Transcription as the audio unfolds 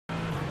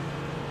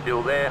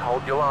Still there,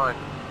 hold your line.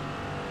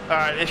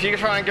 Alright, if you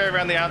try and go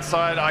around the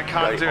outside, I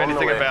can't do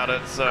anything about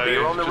it, so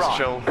just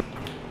chill.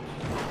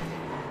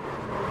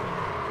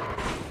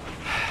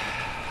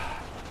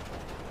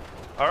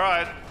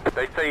 Alright. If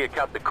they say you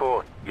cut the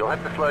course, you'll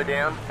have to slow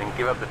down and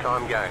give up the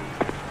time gained.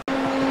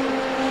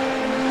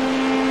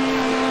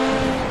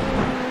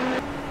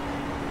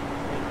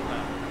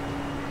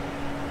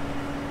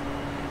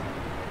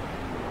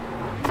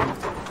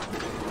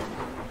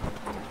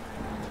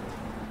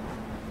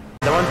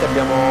 Davanti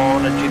abbiamo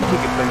una GT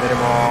che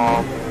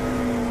prenderemo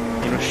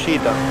in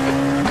uscita.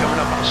 Coming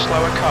up on a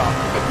slower car.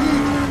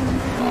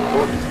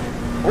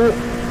 Oh,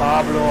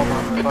 Pablo,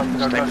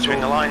 ma stay between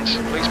the lines,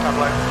 please,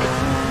 Pablo.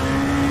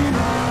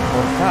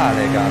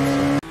 Mortale,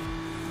 cazzo.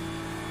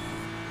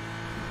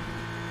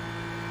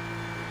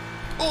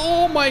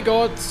 Oh my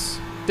god,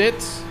 dead.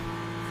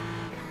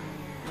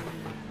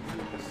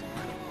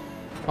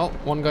 Oh,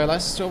 one guy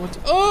less over.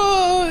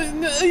 Oh,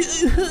 no.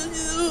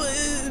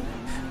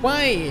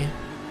 Why?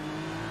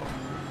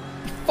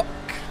 Fuck.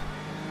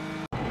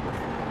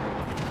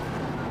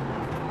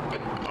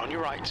 On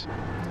your right.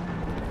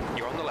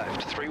 You're on the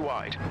left, 3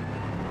 wide.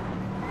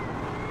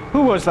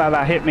 Who was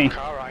that hit me?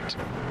 Car right.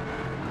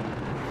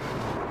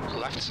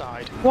 Left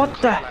side. What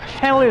the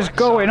hell is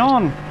going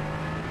on?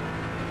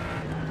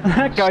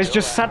 That guy's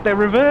just sat there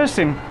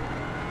reversing.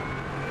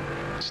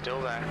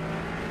 Still there.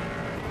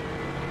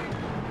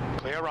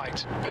 Clear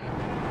right.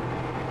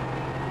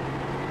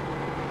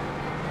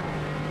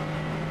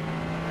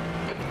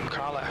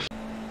 Car left.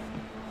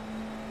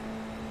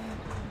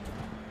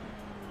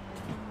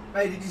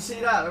 Hey, did you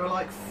see that? There were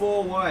like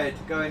 4 wide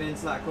going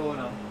into that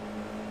corner.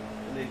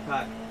 The lead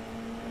pack.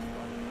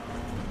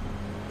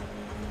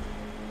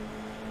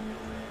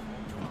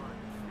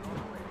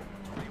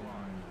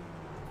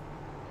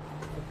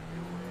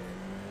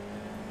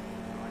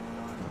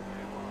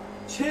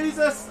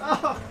 Jesus!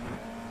 Oh!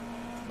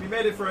 We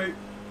made it through.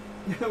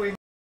 We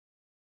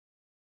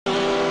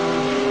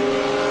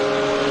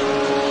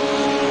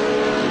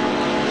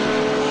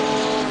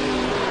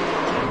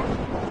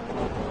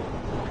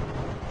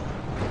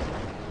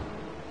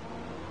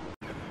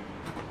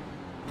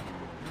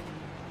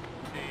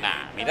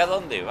Nah, mira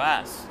dónde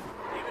vas.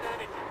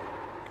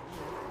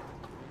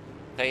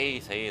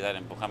 Sí, sí, dale,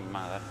 empújame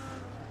más, dale.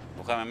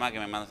 Empújame más que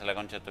me mandas a la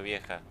concha de tu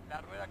vieja.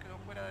 La rueda quedó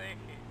fuera de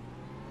eje.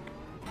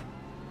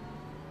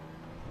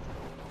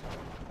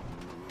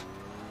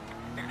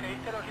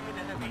 Excediste los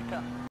límites de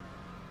pista.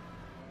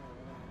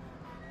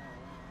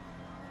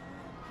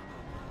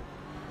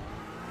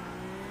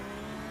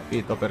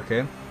 Capito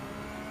perché?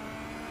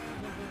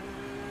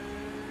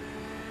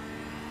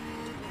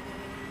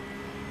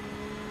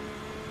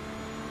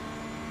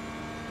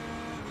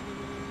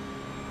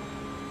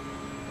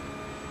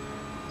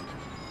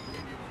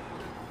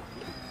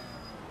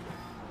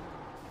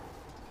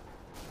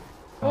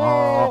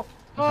 Oh,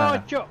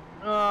 occhio!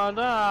 No,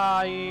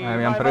 dai!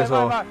 Mi hanno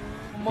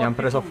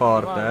preso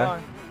forte,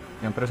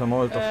 Mi hanno preso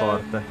molto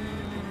forte.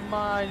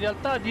 Ma in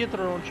realtà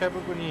dietro non c'è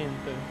proprio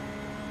niente.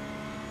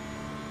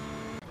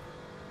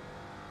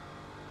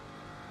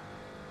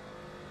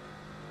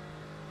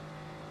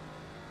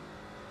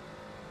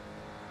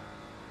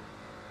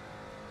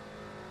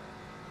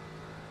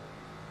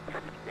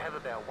 You have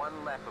about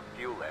 1 lap of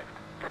fuel left.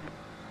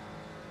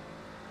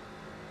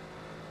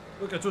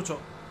 Look at Chucho.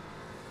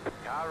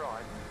 Car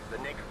right. The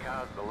next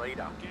car's the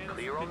leader.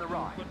 Clear on the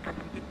right.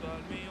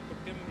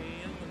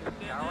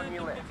 Car on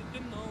your left.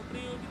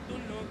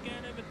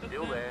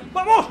 Still there.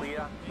 ¡Vamos!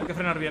 Clear. Hay que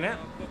frenar bien,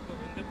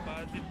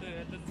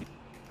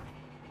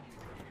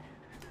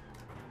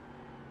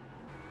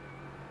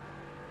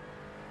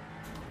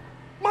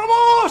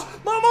 ¡Vamos!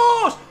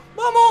 ¡Vamos!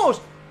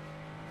 ¡Vamos!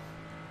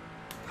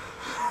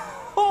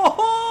 ¡Oh,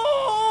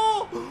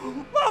 oh!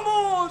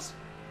 ¡Vamos!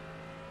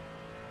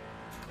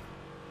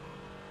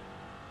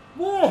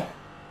 ¡Oh!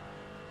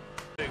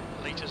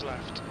 Liters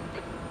left.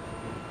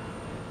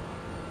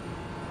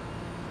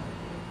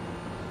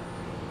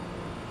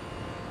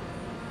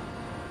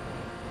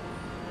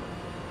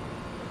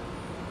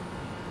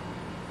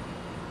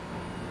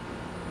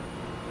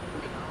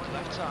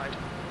 Left side.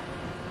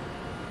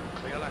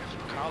 Clear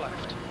left. Car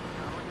left.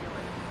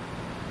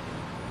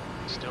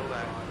 Still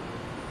there.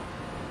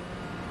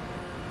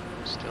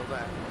 Still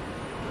there.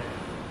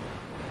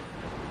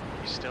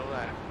 He's still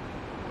there.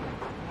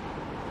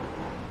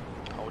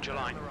 Hold your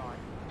line.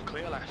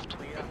 Clear left.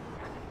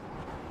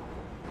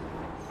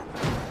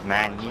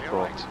 Man,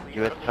 Nico,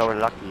 you are so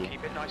lucky.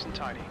 Keep it nice and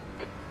tidy.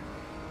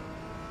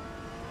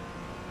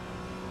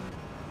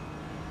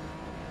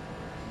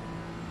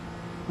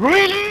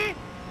 Really?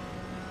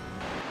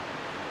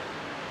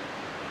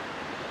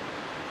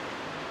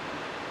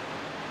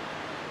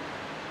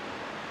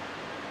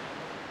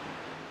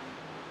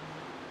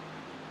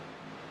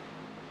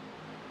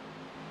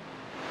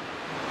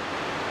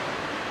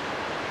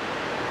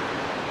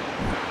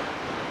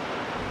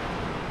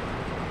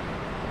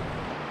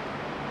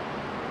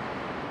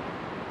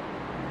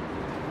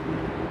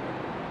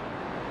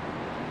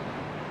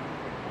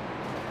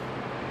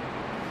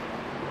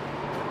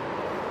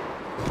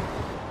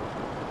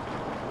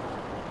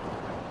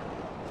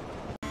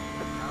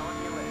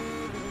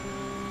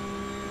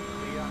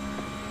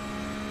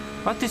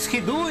 What is he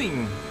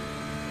doing?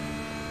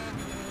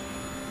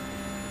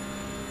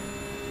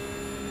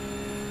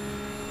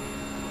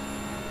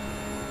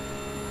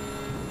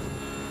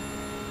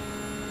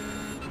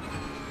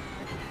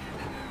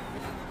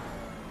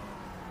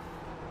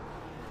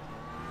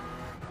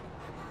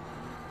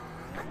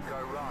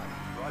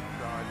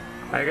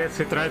 I guess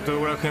he tried to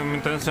block him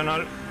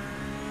intentional,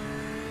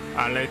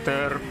 and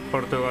later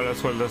Portugal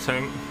as well the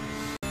same.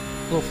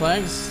 Blue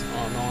flags?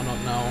 Oh no, not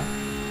now.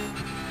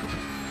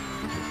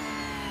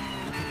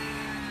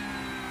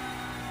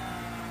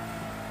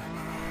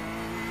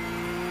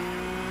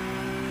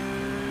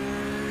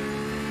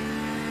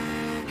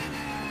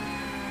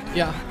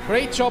 Yeah,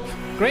 great job,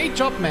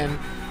 man.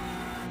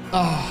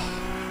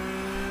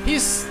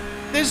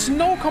 There's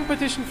no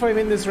competition for him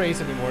in this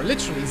race anymore.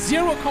 Literally,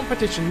 zero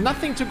competition.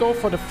 Nothing to go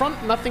for the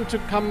front, nothing to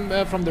come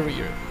from the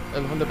rear,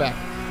 from the back.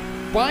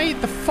 Why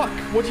the fuck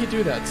would he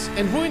do that?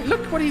 And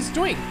look what he's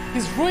doing.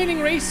 He's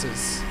ruining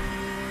races.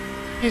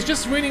 He's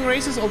just ruining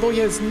races, although he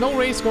has no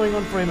race going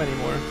on for him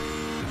anymore.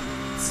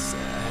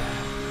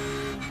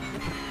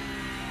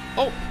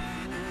 Oh.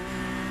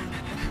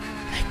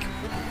 Like,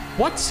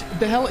 what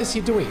the hell is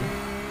he doing?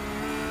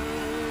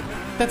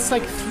 That's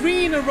like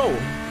 3 in a row.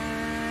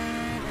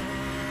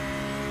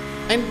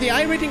 And the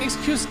iRacing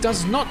excuse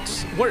does not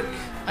work.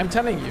 I'm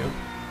telling you.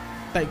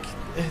 Like,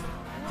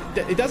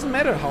 it doesn't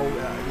matter how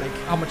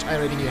much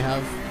iRacing you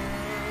have.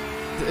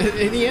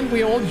 In the end,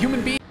 we're all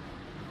human beings.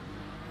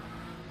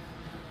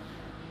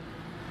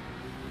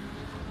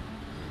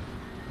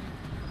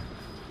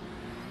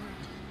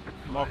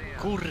 No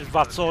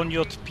kurwa, co oni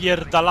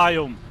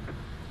odpierdalają?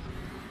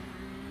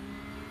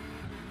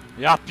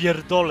 Ja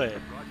pierdolę.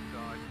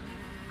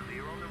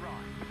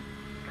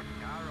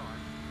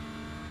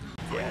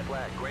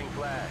 Green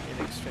flag. In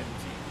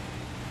extremity.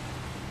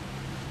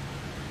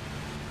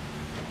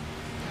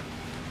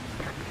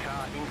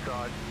 Car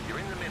inside, you're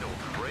in the middle,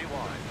 3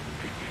 wide,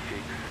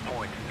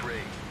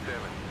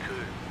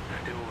 56.372,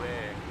 still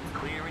there,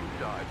 clear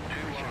inside, 2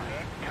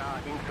 wide, car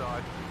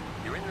inside,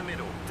 you're in the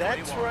middle, That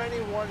 3 wide,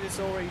 training one is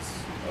always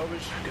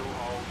still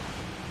hold,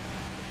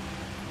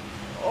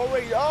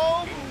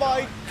 oh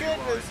my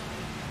goodness!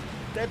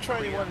 That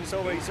training one is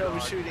always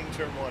overshooting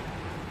turn 1.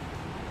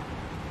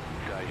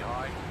 stay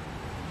high,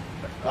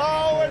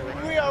 Oh,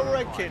 and we are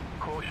wrecking!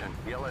 caution,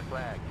 yellow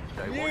flag,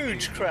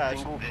 Huge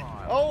crash!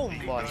 Oh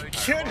my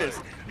goodness!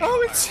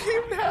 How is it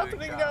even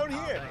happening down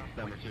here?